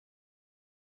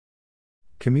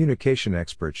Communication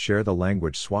experts share the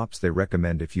language swaps they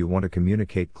recommend if you want to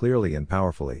communicate clearly and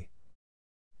powerfully.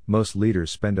 Most leaders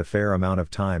spend a fair amount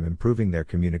of time improving their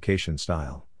communication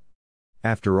style.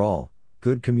 After all,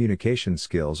 good communication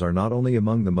skills are not only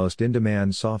among the most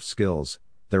in-demand soft skills,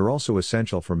 they're also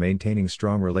essential for maintaining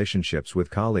strong relationships with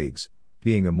colleagues,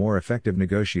 being a more effective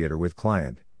negotiator with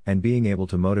client, and being able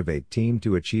to motivate team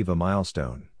to achieve a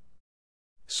milestone.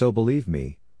 So believe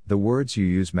me, the words you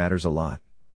use matters a lot.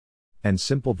 And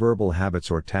simple verbal habits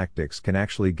or tactics can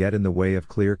actually get in the way of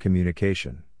clear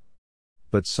communication.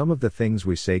 But some of the things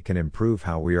we say can improve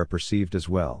how we are perceived as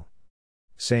well.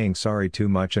 Saying sorry too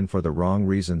much and for the wrong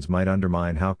reasons might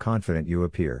undermine how confident you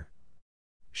appear.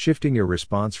 Shifting your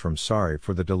response from sorry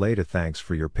for the delay to thanks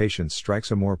for your patience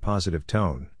strikes a more positive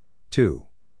tone. 2.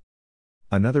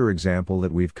 Another example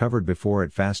that we've covered before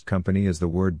at Fast Company is the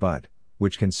word but,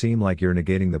 which can seem like you're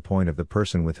negating the point of the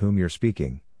person with whom you're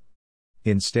speaking.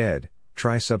 Instead,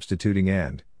 try substituting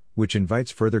and, which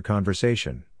invites further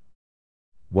conversation.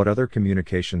 What other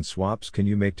communication swaps can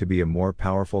you make to be a more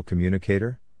powerful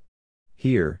communicator?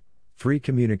 Here, 3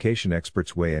 communication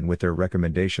experts weigh in with their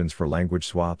recommendations for language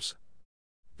swaps.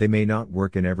 They may not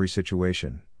work in every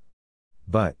situation.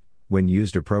 But, when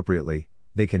used appropriately,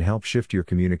 they can help shift your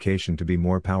communication to be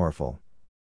more powerful.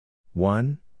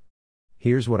 1.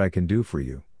 Here's what I can do for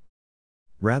you.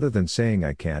 Rather than saying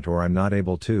I can't or I'm not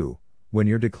able to, when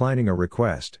you're declining a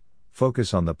request,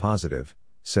 focus on the positive,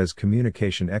 says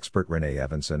communication expert Renee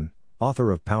Evanson,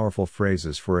 author of Powerful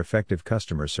Phrases for Effective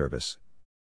Customer Service.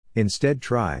 Instead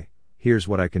try, here's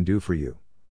what I can do for you.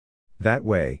 That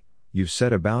way, you've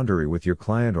set a boundary with your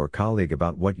client or colleague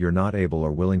about what you're not able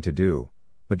or willing to do,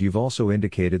 but you've also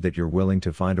indicated that you're willing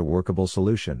to find a workable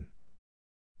solution.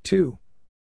 2.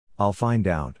 I'll find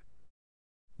out.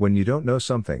 When you don't know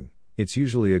something, it's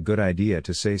usually a good idea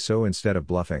to say so instead of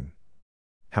bluffing.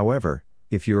 However,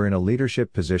 if you're in a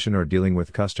leadership position or dealing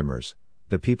with customers,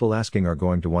 the people asking are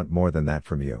going to want more than that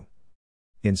from you.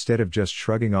 Instead of just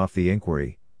shrugging off the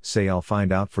inquiry, say I'll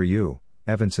find out for you,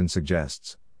 Evanson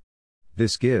suggests.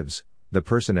 This gives the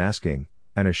person asking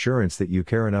an assurance that you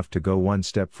care enough to go one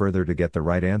step further to get the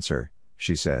right answer,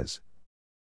 she says.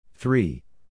 3.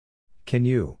 Can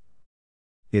you?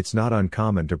 It's not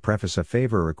uncommon to preface a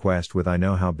favor request with I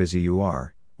know how busy you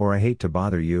are, or I hate to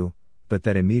bother you, but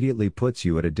that immediately puts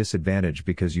you at a disadvantage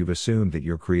because you've assumed that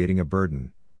you're creating a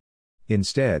burden.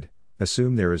 Instead,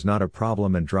 assume there is not a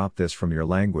problem and drop this from your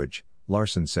language,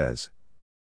 Larson says.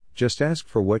 Just ask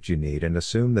for what you need and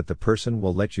assume that the person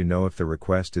will let you know if the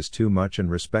request is too much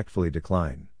and respectfully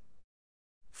decline.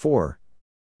 4.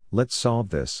 Let's solve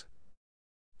this.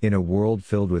 In a world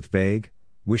filled with vague,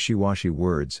 wishy-washy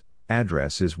words,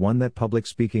 address is one that public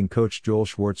speaking coach Joel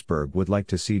Schwartzberg would like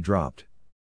to see dropped.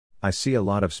 I see a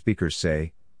lot of speakers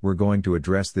say, we're going to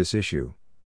address this issue.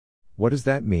 What does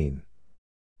that mean?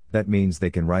 That means they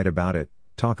can write about it,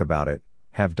 talk about it,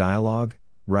 have dialogue,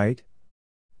 right?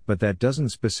 But that doesn't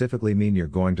specifically mean you're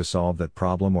going to solve that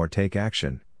problem or take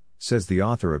action, says the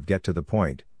author of Get to the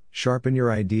Point, sharpen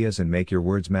your ideas and make your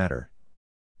words matter.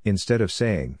 Instead of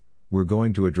saying, we're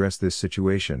going to address this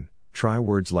situation, try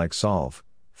words like solve,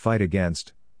 fight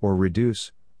against, or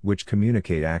reduce, which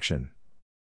communicate action.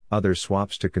 Other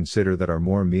swaps to consider that are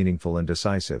more meaningful and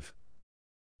decisive.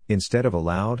 Instead of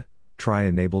allowed, try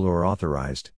enabled or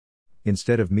authorized.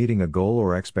 Instead of meeting a goal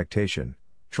or expectation,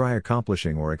 try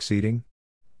accomplishing or exceeding.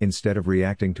 Instead of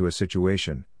reacting to a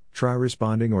situation, try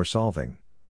responding or solving.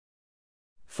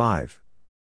 5.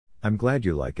 I'm glad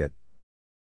you like it.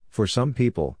 For some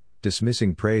people,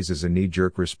 dismissing praise is a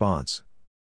knee-jerk response.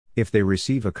 If they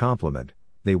receive a compliment,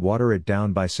 they water it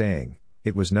down by saying,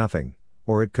 it was nothing,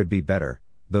 or it could be better.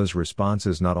 Those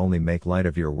responses not only make light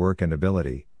of your work and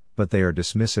ability, but they are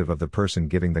dismissive of the person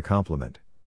giving the compliment.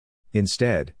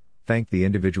 Instead, thank the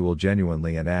individual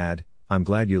genuinely and add, I'm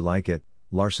glad you like it,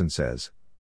 Larson says.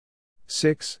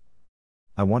 6.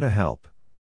 I want to help.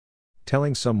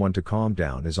 Telling someone to calm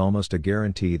down is almost a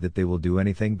guarantee that they will do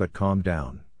anything but calm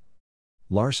down.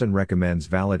 Larson recommends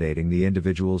validating the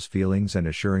individual's feelings and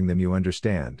assuring them you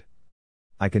understand.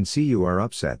 I can see you are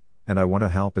upset, and I want to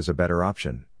help is a better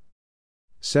option.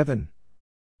 7.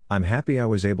 I'm happy I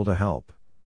was able to help.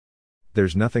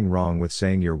 There's nothing wrong with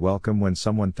saying you're welcome when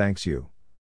someone thanks you.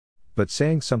 But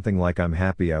saying something like I'm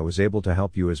happy I was able to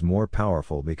help you is more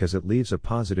powerful because it leaves a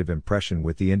positive impression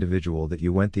with the individual that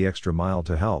you went the extra mile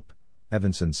to help,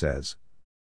 Evanson says.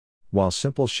 While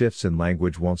simple shifts in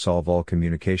language won't solve all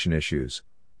communication issues,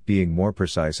 being more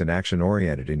precise and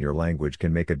action-oriented in your language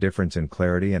can make a difference in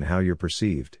clarity and how you're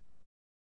perceived.